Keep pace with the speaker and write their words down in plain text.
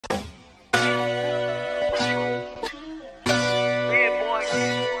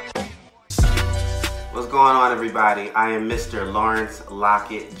going on, everybody? I am Mr. Lawrence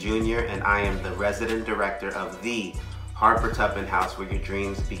Lockett Jr. and I am the resident director of the Harper-Tubman house where your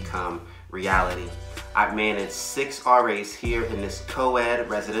dreams become reality. I've managed 6 RAs here in this co-ed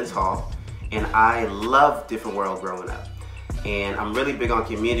residence hall, and I love Different World growing up. And I'm really big on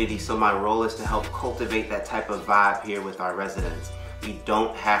community, so my role is to help cultivate that type of vibe here with our residents. We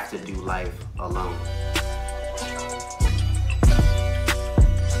don't have to do life alone.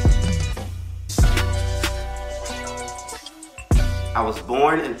 I was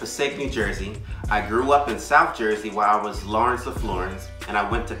born in Passaic, New Jersey. I grew up in South Jersey where I was Lawrence of Florence, and I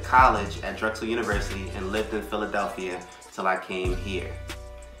went to college at Drexel University and lived in Philadelphia till I came here.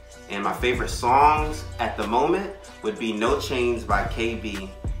 And my favorite songs at the moment would be No Chains by KB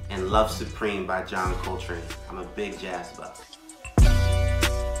and Love Supreme by John Coltrane. I'm a big jazz buff.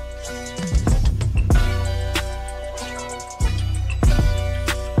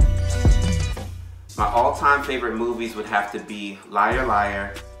 My all-time favorite movies would have to be Liar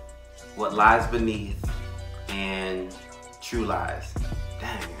Liar, What Lies Beneath, and True Lies.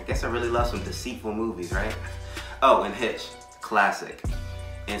 Dang, I guess I really love some deceitful movies, right? Oh, and Hitch, classic.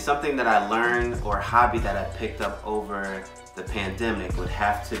 And something that I learned, or a hobby that I picked up over the pandemic, would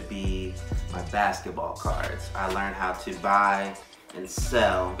have to be my basketball cards. I learned how to buy and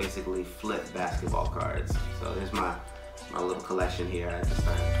sell, basically flip basketball cards. So there's my little collection here I just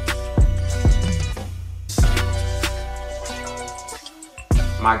started.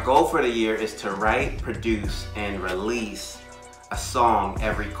 My goal for the year is to write, produce, and release a song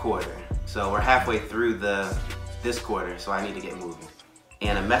every quarter. So we're halfway through this quarter, so I need to get moving.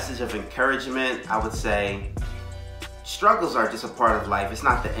 And a message of encouragement, I would say, struggles are just a part of life. It's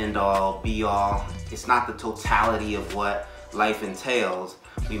not the end all, be all. It's not the totality of what life entails.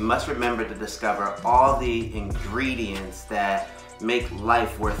 We must remember to discover all the ingredients that make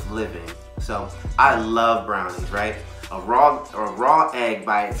life worth living. So I love brownies, right? A raw egg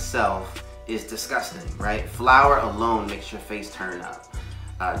by itself is disgusting, right? Flour alone makes your face turn up.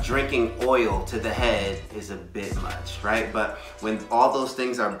 Drinking oil to the head is a bit much, right? But when all those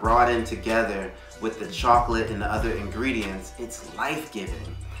things are brought in together with the chocolate and the other ingredients, it's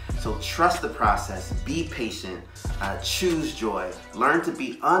life-giving. So trust the process, be patient, choose joy, learn to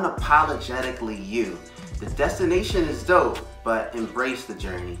be unapologetically you. The destination is dope, but embrace the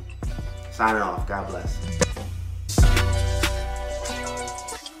journey. Signing off, God bless.